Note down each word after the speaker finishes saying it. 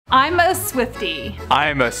I'm a Swifty.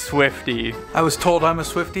 I'm a Swifty. I was told I'm a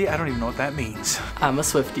Swifty. I don't even know what that means. I'm a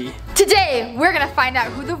Swifty. Today, we're gonna find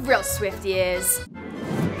out who the real Swifty is.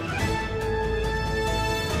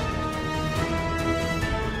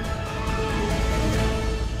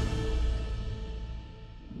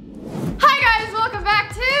 Hi guys, welcome back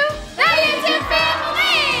to the YouTube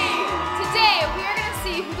family! Today, we are gonna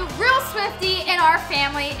see who the real Swifty in our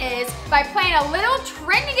family is by playing a little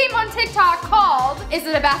trending game on TikTok called, is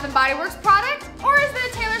it a Bath & Body Works product or is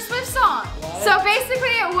it a Taylor Swift song? What? So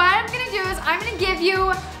basically, what I'm gonna do is I'm gonna give you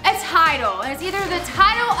a title. And it's either the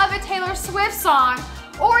title of a Taylor Swift song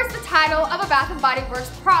or it's the title of a Bath & Body Works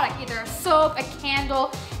product, either a soap, a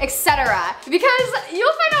candle, etc. Because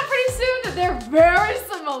you'll find out pretty soon that they're very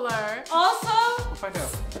similar. Also, We'll find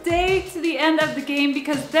out. stay to the end of the game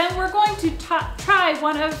because then we're going to try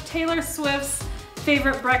one of Taylor Swift's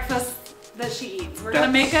favorite breakfasts that she eats. We're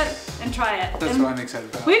gonna make it and try it. That's And what I'm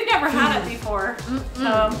excited about. we've never had it before. So.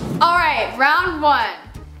 All right, round one,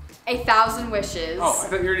 1,000 wishes. Oh, I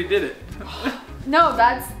thought you already did it. No,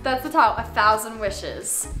 that's the title, 1,000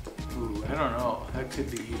 wishes. Ooh, I don't know. That could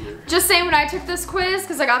be either. Just saying, when I took this quiz,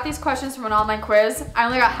 because I got these questions from an online quiz, I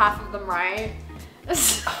only got half of them right. So,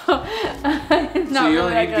 So you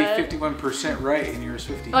only need to be 51% right and you're a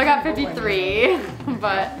Swifty. Well, I got 53,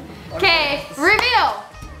 but. Okay, reveal.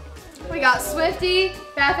 We got Swifty,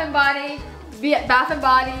 Bath &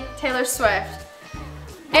 Body, Taylor Swift.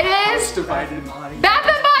 It is divided. Bath &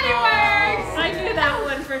 Body Works! I knew that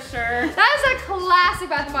one for sure. That is a classic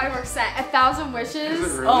Bath & Body Works set, 1,000 wishes.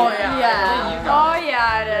 Is it really? Oh yeah. Yeah. Oh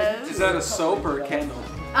yeah, it Is is. that a soap or a candle?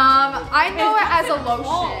 I know it as a It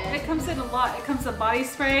lotion. comes in a lot. It comes in body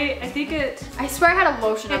spray. I think it, I swear I had a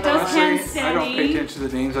lotion. It of does it. Honestly, hand I don't pay sandy. attention to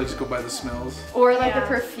the names. I just go by the smells. Or like the Yeah.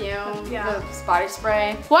 perfume, Yeah. the body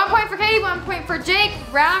spray. 1 point for Katie, 1 point for Jake.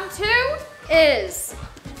 Round 2 is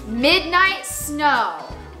Midnight Snow.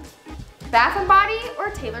 Bath & Body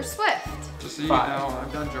or Taylor Swift? Just so you Five. know, I'm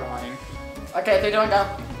done drawing. Okay, 3, 2, 1, go.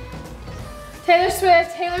 Taylor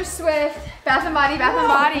Swift, Bath & Body, Bath &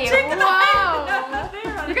 Body. Wow.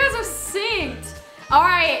 You guys are synced. All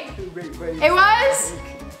right, it was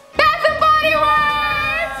Bath & Body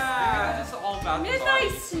Works. It's all about the Midnight body.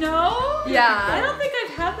 Snow? Yeah. I don't think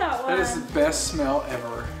I've had that one. That is the best smell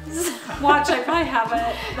ever. Watch, I probably have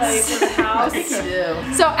it like in the house.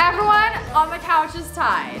 Yeah. So everyone on the couch is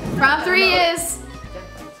tied. Round 3 is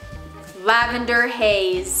Lavender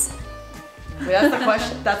Haze. Wait, that's the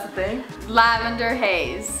question. That's the thing. Lavender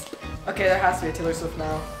Haze. Okay, there has to be a Taylor Swift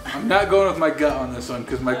now. I'm not going with my gut on this one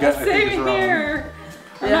because my gut I think is Same wrong. here.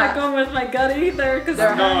 I'm Yeah. not going with my gut either because There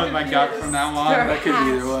I'm going with my gut from now on. There- That could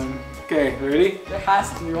be either one. Okay, ready? There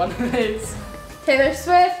has to be one of these. Taylor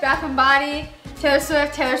Swift, Bath & Body, Taylor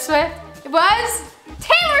Swift. It was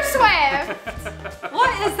Taylor Swift. What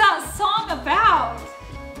is that song about?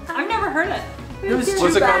 I've never heard it. What's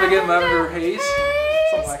it called again? Lavender Haze?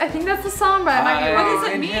 I think that's the song, but I might be What wrong.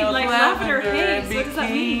 does it mean? Like lavender haze? What does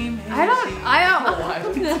that mean? I don't.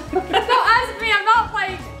 Don't ask me. I'm not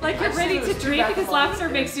like You're ready to drink because lavender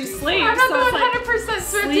makes you sleep. I'm not so the it's like 100%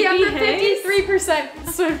 Swifty. I'm the sleepy haze?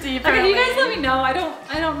 53% Swifty. Okay, Apparently. you guys let me know. I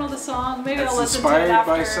don't know the song. Maybe It's I'll listen to it inspired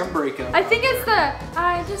after. by some breakup. I think it's the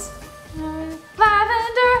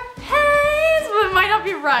lavender haze, but it might not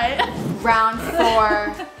be right. Round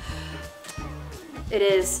 4. It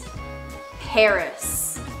is Paris.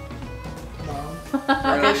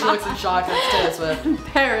 Okay, she looks in shock. It's Taylor Swift.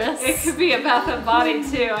 Paris. It could be a Bath & Body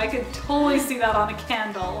too. I could totally see that on a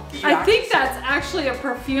candle. I Yeah. think that's actually a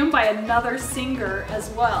perfume by another singer as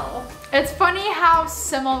well. It's funny how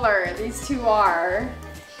similar these two are.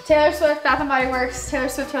 Taylor Swift, Bath & Body Works, Taylor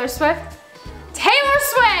Swift. Taylor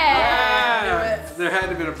Swift! Yeah. There had to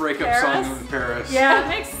have been a breakup Paris? song in Paris. Yeah, it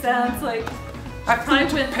makes sense. Like, I flew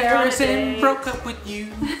to Paris and broke up with you.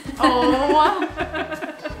 Oh.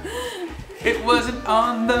 It wasn't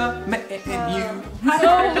on the menu. I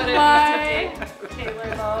Oh never did my. it to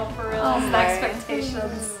Taylor though, for real. Oh my.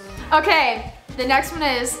 Expectations. Okay, the next one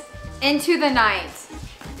is Into the Night.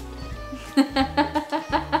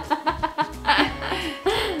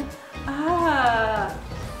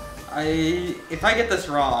 If I get this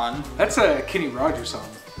wrong, That's a Kenny Rogers song.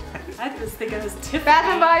 I was thinking it was Tiffany.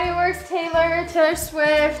 Bath & Body Works, Taylor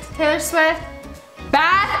Swift.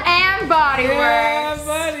 Bath & Body Works.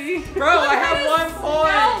 buddy. bro, I have What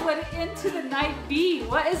 1 point. would Into the Night be?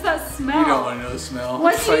 What is that smell? You don't want to know the smell.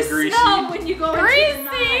 What It's do you like greasy. smell when you go into the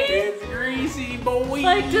night? It's greasy, boy.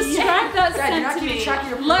 Like, describe that Dad, you're not scent to keeping me. track of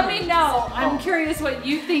your Let food. me know. I'm Oh. curious what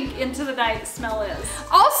you think Into the Night smell is.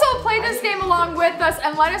 Also, play this game along with us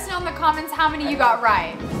and let us know in the comments how many you got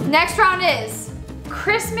right. Next round is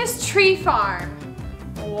Christmas Tree Farm.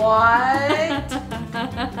 What?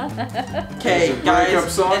 Okay, There's a guys, breakup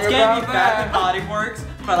it's song gonna be about Bath that. and Body Works,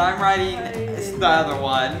 but I'm writing the other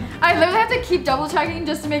one. I literally have to keep double checking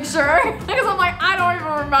just to make sure. Because I'm like, I don't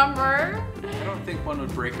even remember. I don't think one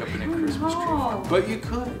would break up in a Christmas tree farm, but you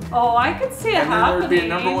could. Oh, I could see it And then happening.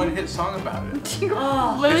 there'd be a #1 hit song about it.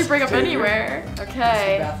 Oh. Literally It's break up Taylor. anywhere.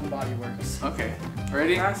 Okay. Bath and Body Works. Okay,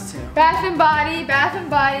 ready? Has to. Bath and Body, Bath and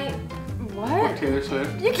Body. Or What? Taylor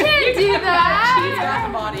Swift. You can't do Bath that.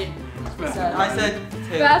 and Body. Bath Said- I said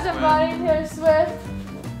Taylor Bath and Swift. Body, Taylor Swift.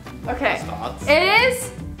 Okay. Thoughts? It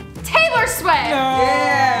is Taylor Swift.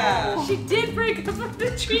 Yeah! She did break up with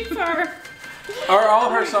the tree farm. Are all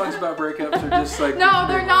of her songs about breakups or just like? No,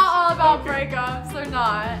 they're not all about Okay. breakups. They're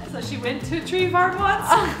not. So she went to a tree farm once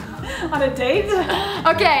on a date.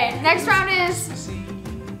 Okay, next round is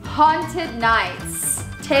Haunted Nights.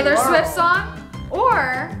 Taylor Wow. Swift song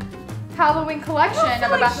or Halloween collection I of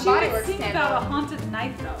don't a feel Bath like and she Body would Works sing candle. about a haunted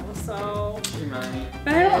night though, so. She might.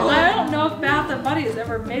 But I don't know if Bath and Body has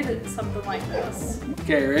ever made it something like this.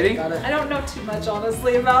 Okay, ready? Got it. I don't know too much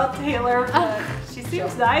honestly about Taylor, but she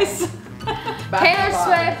seems nice. Bath Taylor and Body.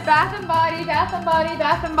 Swift, Bath and Body, Bath and Body,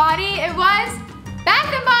 Bath and Body. It was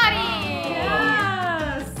Bath and Body.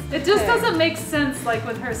 Yes. It just doesn't make sense like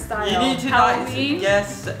with her style. You need to Halloween.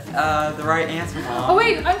 guess the right answer, Mom. Oh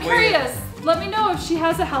wait, I'm curious. Let me know if she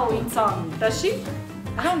has a Halloween song. Does she?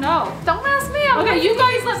 I don't know. Don't ask me. I'm Okay, not you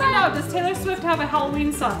guys let 50%. me know. Does Taylor Swift have a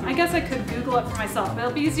Halloween song? I guess I could Google it for myself, but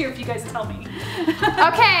it'll be easier if you guys tell me.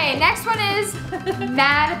 Okay, next one is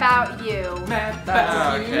Mad About You.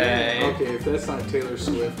 Okay. Okay, if that's not Taylor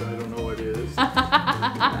Swift, I don't know what is.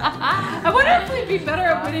 I wonder if we'd be better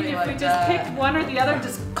at winning if we Like just that. picked one or the other,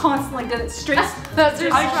 just constantly did it straight. That's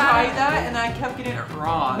your I strat. tried that and I kept getting it We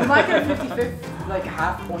wrong. might get a 50-50, like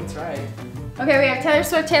half points right. Okay, we have Taylor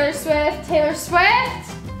Swift, Taylor Swift, Taylor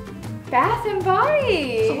Swift, Bath and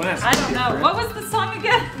Body. Someone has to I be don't know. different. What was the song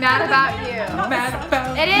again? Mad About You. Mad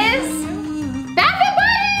about It is Bath and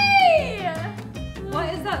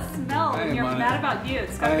What is that smell I when am you're on mad it. about you?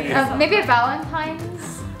 It's gotta be I am. Body. Maybe a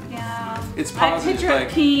Valentine's. Yeah. It's I positive, picture like-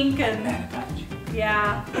 it pink and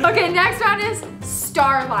yeah. Okay, next round is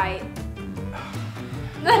Starlight.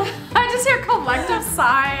 I just hear collective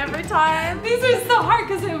sigh every time. These are so hard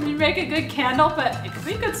because it would make a good candle, but it could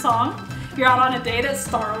be a good song. You're out on a date at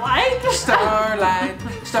Starlight. Starlight,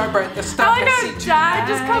 star bright, the I star like how Dad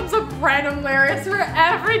just comes up with random lyrics for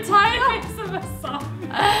every time. Makes of a song.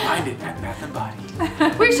 Find it at Bath and Body.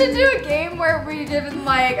 We should do a game where we give them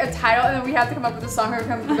like a title and then we have to come up with a song. Whoever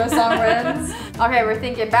comes with the best song wins. Okay, we're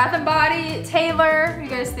thinking Bath and Body, Taylor. What do you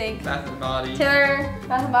guys think? Bath and Body. Taylor,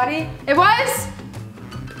 Bath and Body. It was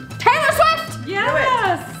Taylor Swift.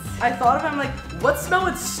 Yes. I thought of it, I'm like, what smell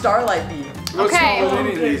would Starlight be? What's Okay. wrong with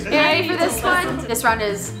any of these? You ready for I need to this one? listen to This round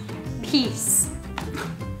is peace.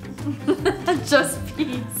 Just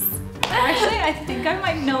peace. Actually, I think I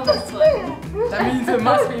might know this one. That means it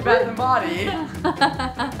must be Bath and Body.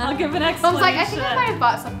 I'll give an I explanation. was like, I think I might have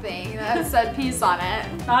bought something that said peace on it.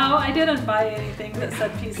 Oh, I didn't buy anything that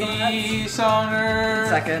said peace on it. Peace on earth,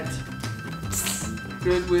 Second.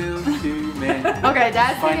 goodwill to men. Okay,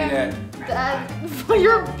 Dad's Find it thinking, at. Dad,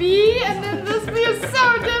 your B and then this B is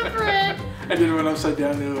so different. I did one upside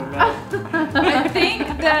down the other night. I think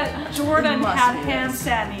that Jordan Must had be hand this.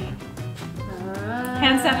 hand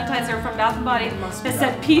sanitizer from Bath and Body that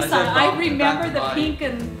said peace I on said it. I Bath remember and the Body. pink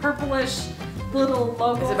and purplish little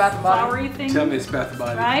logo Is it Bath and Body? flowery thing. Tell me it's Bath and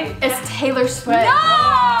Body. Right? It's Taylor Swift. No!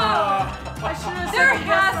 I should have There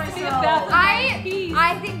has to be a Bath and Body piece.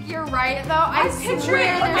 I think you're right though. I picture it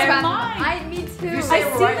swear in there's my Bath. mind. Me too. You I say see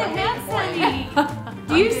we're the right, I'll hand make a sandy.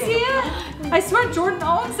 Do you see it? I swear Jordan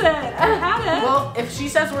owns it. I had it. Well, if she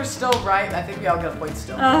says we're still right, I think we all get a point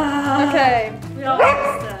still. Okay. We all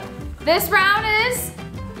missed it. This round is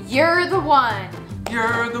You're the One.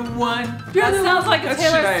 You're the one. That sounds like a That's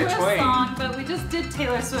Taylor Shania Swift Twain. song, but we just did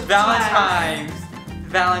Taylor Swift. Valentine's.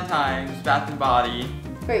 Valentine's. Bath and Body.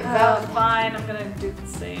 Great. Fine, I'm gonna do the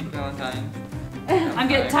same. Valentine's. I'm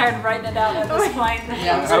getting tired of writing it out at this point.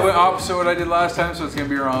 Yeah. I went opposite what I did last time, so it's gonna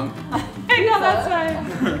be wrong. I know, that's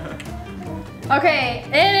fine. Okay,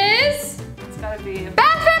 it is It's gotta be.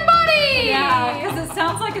 Bath and Body. Yeah, because it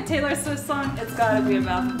sounds like a Taylor Swift song. It's gotta be a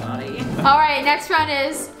Bath and Body. All right, next round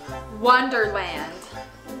is Wonderland.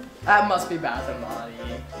 That must be Bath and Body.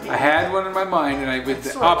 I had one in my mind, and I went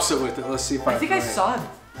the opposite with it. Let's see if I think I right. saw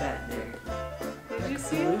that there. Did you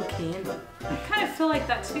see Blue it? candle. I kind of feel like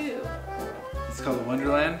that too. It's called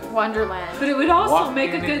Wonderland. Wonderland. But it would also Walking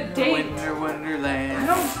make a in good the date. Wonderland. I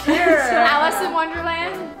don't care. Alice in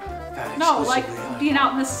Wonderland. That No, like exclusively on- being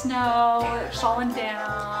out in the snow, falling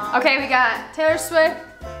down. Okay, we got Taylor Swift,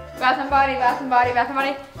 Bath and Body, Bath and Body, Bath and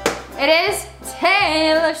Body. It is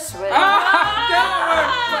Taylor Swift.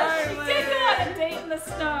 She did go on a date in the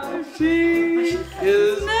snow. She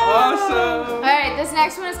is awesome. All right, this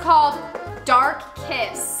next one is called Dark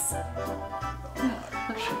Kiss.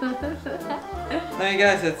 Hey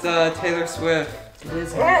guys, it's Taylor Swift. It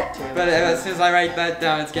is But as soon as I write that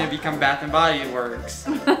down, it's gonna become Bath and Body Works.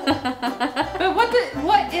 But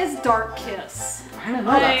what is Dark Kiss? I don't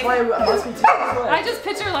know, that's why it must be Taylor Swift. I just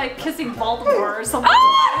picture like kissing Baltimore or something.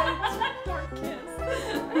 Dark kiss.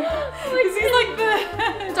 Is he like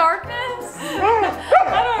the Darkness?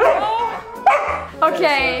 I don't know.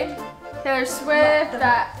 Okay, Taylor Swift,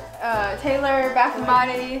 Taylor, Bath and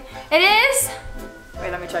Body. It is.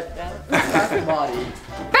 Wait, let me check again. Bath and Body.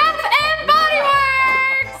 Bath and Body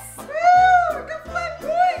Works! Woo! Good flat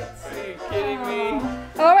points! Are you kidding me?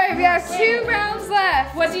 All right, we have 2 rounds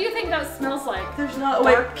left. What do you think that smells like? There's not.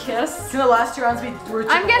 Dark kiss? Can the last 2 rounds be?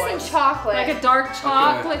 I'm guessing chocolate. Like a dark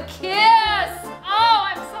chocolate kiss. Oh,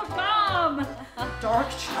 I'm so dumb. dark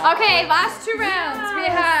chocolate. Okay, last 2 rounds. We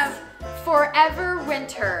have Forever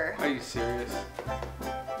Winter. Are you serious?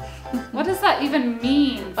 What does that even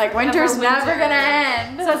mean? Like winter's never gonna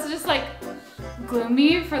end. So it's just like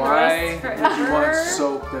gloomy for the Why rest would you want forever.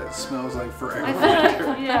 soap that smells like forever? I feel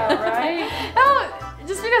like, yeah, right? No,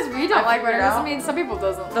 just because we don't like winter figured doesn't out. mean some people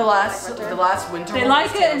doesn't. The last winter. They one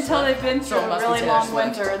like was it Taylor until Swift. they've been So through it a must be really Taylor long Swift.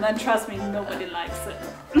 winter, and then trust me, nobody likes it.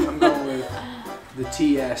 I'm going with the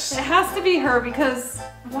TS. It has to be her because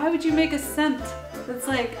why would you make a scent that's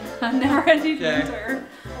like a never-ending Okay. winter?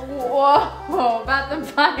 Whoa, Bath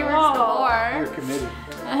and Body Works Whoa. galore. You're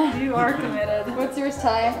committed. You are committed. What's yours,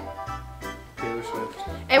 Ty? Taylor Swift.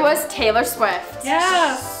 It was Taylor Swift.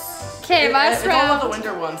 Yes. Okay, last It's all of the round.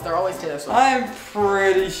 winter ones. They're always Taylor Swift. I'm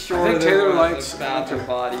pretty sure I think there Taylor was likes a Bath and winter.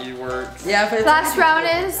 Body Works. Yeah, but Last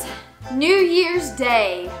round is New Year's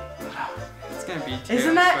Day. It's gonna be Taylor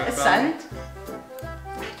Isn't that a Swift. scent?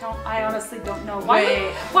 I honestly don't know.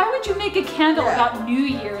 Wait. Why would you make a candle Yeah. about New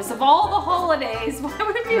Year's? Of all the holidays, why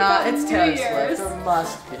would it be Nah, about it's New Taylor Year's? Swift. There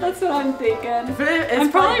must be. That's what I'm thinking. It's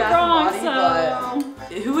I'm probably Bath and wrong, Body, so...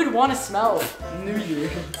 but who would want to smell New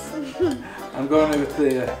Year's? I'm going with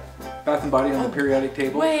the Bath and Body on the periodic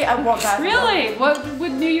table. Wait, I want Bath and Body. Really? What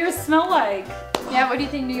would New Year's smell like? Yeah, what do you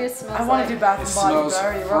think New Year's smells I want like? to do Bath It and Body. smells but I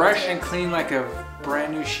already wrote fresh it. and clean like a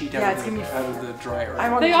brand new sheet Yeah, out, it's of gonna the, be- out of the dryer. I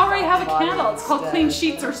want They to do already Bath have a and Body candle. It's called instead. Clean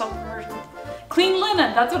Sheets or something. Clean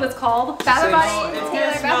Linen, that's what it's called. Bath and Same. Body, It's Taylor,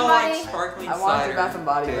 gonna Bath smell and like Body. sparkling I want to cider. do Bath and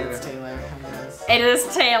Body, but Taylor. it's Taylor. It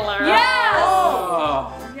is Taylor. Yes!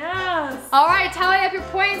 Oh, Yes! All right, tally up your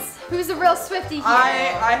points. Who's the real Swifty here?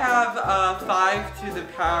 I have 5 to the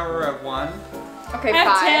power of 1. Okay, I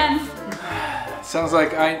have 5. sounds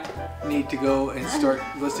like I need to go and start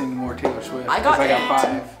listening to more Taylor Swift. I got 'cause I got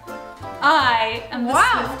 8. 5. I am the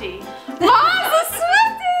Wow. Swifty. Mom's the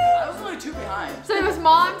Swifty! I was only 2 behind. So it was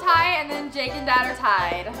Mom, Ty, and then Jake and Dad are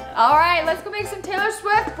tied. All right, let's go make some Taylor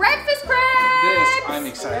Swift breakfast crepes. This I'm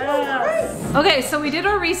excited for. Okay, so we did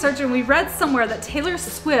our research and we read somewhere that Taylor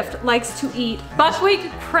Swift likes to eat buckwheat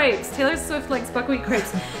crepes. Taylor Swift likes buckwheat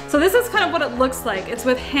crepes. So this is kind of what it looks like. It's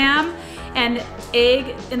with ham and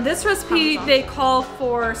egg. In this recipe, they call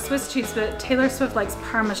for Swiss cheese, but Taylor Swift likes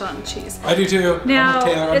Parmesan cheese. I do too. Now, I'm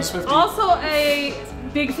Taylor, I'm it's Swiftie. also a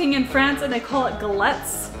big thing in France and they call it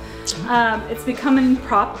galettes. It's becoming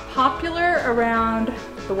popular around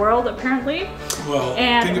the world apparently. Well,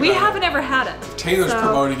 And think we about haven't ever had it. it. Taylor's So-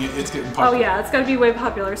 promoting it. It's getting Oh popular. yeah, it's gotta be way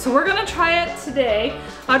popular. So we're gonna try it today.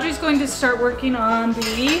 Audrey's going to start working on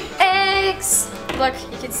the... Eggs. Look,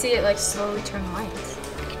 you can see it like slowly turn white.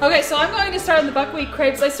 Okay, so I'm going to start on the buckwheat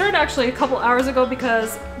crepes. I started actually a couple hours ago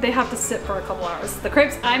because they have to sit for a couple hours. The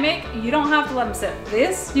crepes I make, you don't have to let them sit.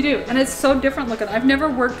 This, you do. And it's so different looking. I've never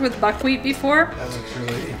worked with buckwheat before. That looks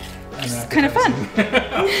really It's kind of fun.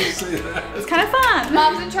 It's kind of fun.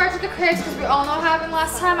 Mom's in charge of the crepes because we all know what happened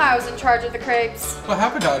last time I was in charge of the crepes. What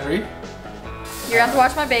happened, Audrey? You're gonna have to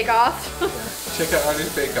watch my bake off. Check out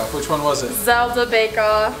Audrey's Bake Off. Which one was it? Zelda bake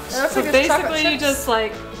off. It looks So like there's chocolate basically you chips. just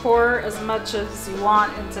like pour as much as you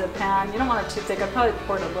want into a pan. You don't want it too thick. I probably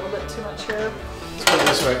poured a little bit too much here. Let's put it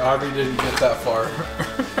this way. Audrey didn't get that far.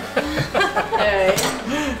 Hey.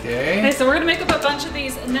 Okay, Okay. so we're gonna make up a bunch of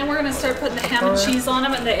these and then we're gonna start putting the ham and cheese on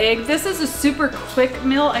them and the egg. This is a super quick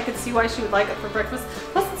meal. I could see why she would like it for breakfast.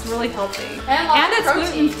 Plus it's really healthy. And lots of it's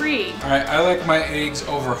protein. gluten-free. All right. I like my eggs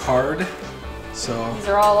over hard. So These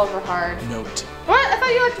are all over hard. note. What? I thought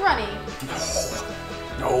you liked runny.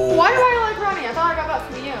 No. Why do I like runny? I thought I got that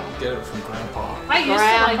from you. Get it from Grandpa. I used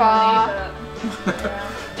Grandpa. to like honey,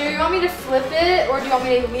 Do you want me to flip it or do you want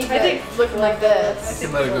me to leave I it think looking like You this?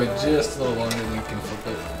 can let it go just a little longer than you can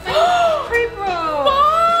flip it. but crepe roll.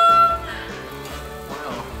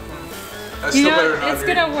 That's You still know, better than it's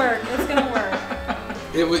Audrey. gonna work. It's gonna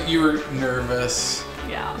work. You were nervous.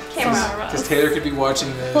 Yeah. Because Taylor could be watching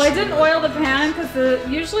this. Well, I didn't oil the pan because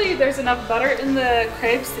usually there's enough butter in the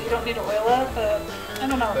crepes that you don't need to oil it, but I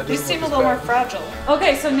don't know. That These doesn't seem a look little more as fragile.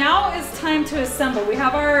 Okay, so now it's time to assemble. We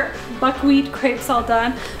have our buckwheat crepes all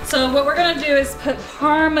done. So what we're gonna do is put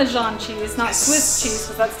Parmesan cheese, not Swiss cheese,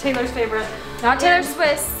 because that's Taylor's favorite. Not Taylor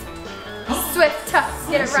Swift. Swift. Get I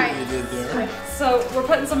it see what right. you did there. So we're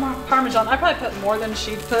putting some more Parmesan. I probably put more than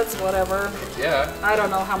she puts, whatever. Yeah. I don't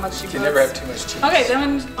know how much she You puts. can never have too much cheese. Okay,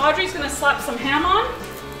 then Audrey's gonna slap some ham on.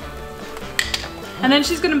 And then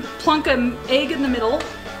she's gonna plunk an egg in the middle.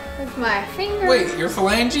 With my finger. Wait, your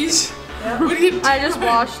phalanges? What are you doing? I just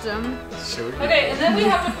washed them. Show it Okay, and then we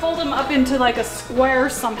have to fold them up into like a square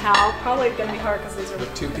somehow. Probably gonna be hard because these are.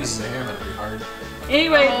 With 2 pieces of ham, that'd be hard.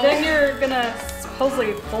 Anyway, then you're gonna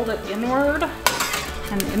supposedly fold it inward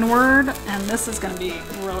and inward, and this is gonna be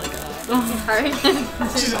really good. Alright.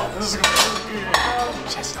 This is gonna be really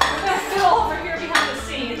good. Just I'm gonna fill over here behind the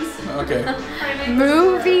scenes. Okay. Try to make this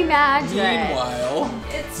Movie work. magic. Meanwhile,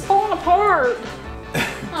 It's falling apart.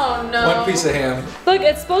 Oh no. 1 piece of ham. Look,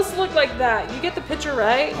 it's supposed to look like that. You get the picture,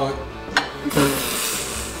 right? Oh,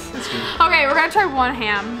 Okay, we're gonna try 1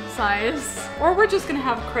 ham size. Or we're just gonna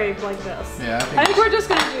have crepe like this. yeah. I think we're just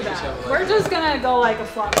gonna do Just have that. it like We're just gonna go like a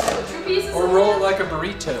flat. 2 pieces. Or of roll it ham? like a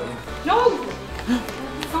burrito. No.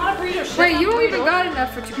 It's not a burrito. Shit, Wait, not you a don't even burrito. got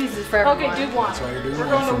enough for 2 pieces for everyone. Okay, do 1. That's why you're doing We're one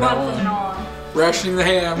going to from 1 now from now on. Rationing the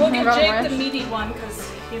ham. We'll give Got Jake one. the meaty one because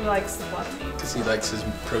he likes a lot of meat. Because he likes his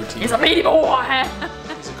protein. He's a meaty boy.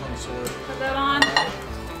 He's a connoisseur. Put that on.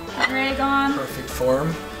 Put your egg on. Perfect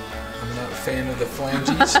form. I'm not a fan of the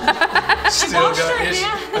phalanges. washed her hands.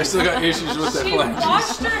 I still got issues with the She phalanges.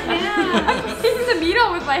 washed her hands. Taking the meat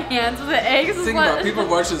out with my hands with the eggs. is Think what- about people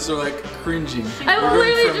watching this, they're like cringing. I We're going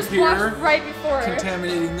literally from just here, washed right before.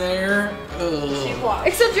 contaminating there. Ugh.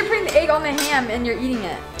 Except you're putting the egg on the ham and you're eating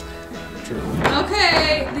it. True.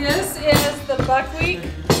 Okay, this is the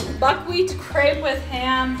buckwheat crepe with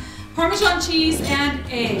ham, Parmesan cheese, and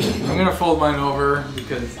egg. I'm gonna fold mine over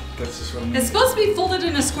because that's just what I'm It's supposed to be folded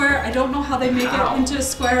in a square. I don't know how they make it into a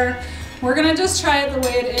square. We're gonna just try it the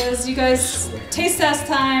way it is. You guys, taste test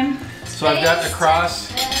time. So I've got a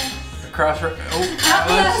cross.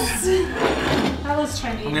 Atlas. Atlas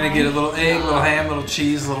trying to eat I'm gonna mine. get a little egg, little ham, little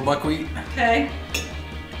cheese, little buckwheat. Okay.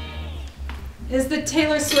 Is the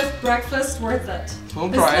Taylor Swift breakfast worth it? It's a little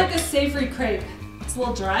It's dry. like a savory crepe. It's a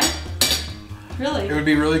little dry. Really? It would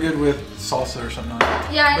be really good with salsa or something on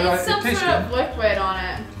it. Yeah, But, it needs it some tastes sort of liquid on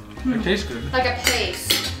it. It tastes good. Like a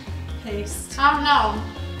paste. Paste. I don't know.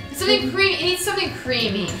 Something creamy. It needs something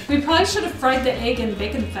creamy. We probably should have fried the egg in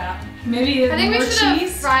bacon fat. Maybe I think more we should have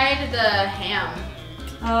cheese. fried the ham.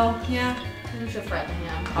 Oh, yeah. We should have fried the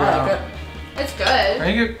ham. I like it. It's good. I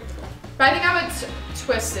think But I think I would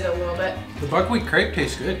twist it a little bit. the buckwheat crepe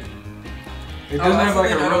tastes good. It Oh, doesn't that's have like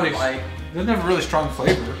a something I don't really, like. doesn't have a really strong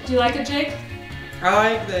flavor. Do you like it, Jake? I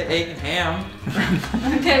like the egg and ham.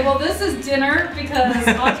 Okay, well this is dinner because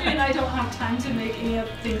Audrey and I don't have time to make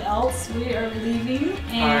anything else. We are leaving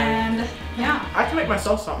and yeah. I can make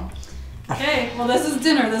myself some. Okay, well this is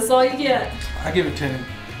dinner. This is all you get. I give it 10.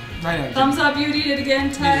 9 out of 10. Thumbs up, you'd eat it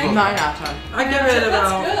again, Ty. 9 out of 10. I give it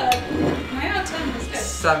about That's good. 9 out of 10 is good.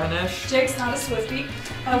 7-ish. Jake's not a Swifty.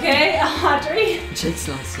 Okay, Audrey. Jake's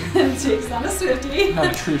not sweet. Jake's not a Swifty.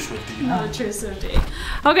 Not a true Swifty. Not a true Swifty.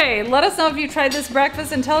 Okay, let us know if you tried this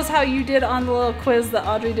breakfast and tell us how you did on the little quiz that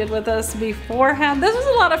Audrey did with us beforehand. This was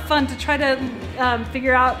a lot of fun to try to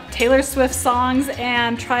figure out Taylor Swift songs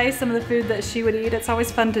and try some of the food that she would eat. It's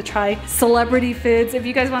always fun to try celebrity foods. If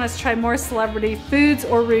you guys want us to try more celebrity foods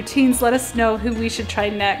or routines, let us know who we should try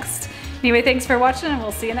next. Anyway, thanks for watching and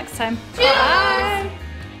we'll see you next time. Bye!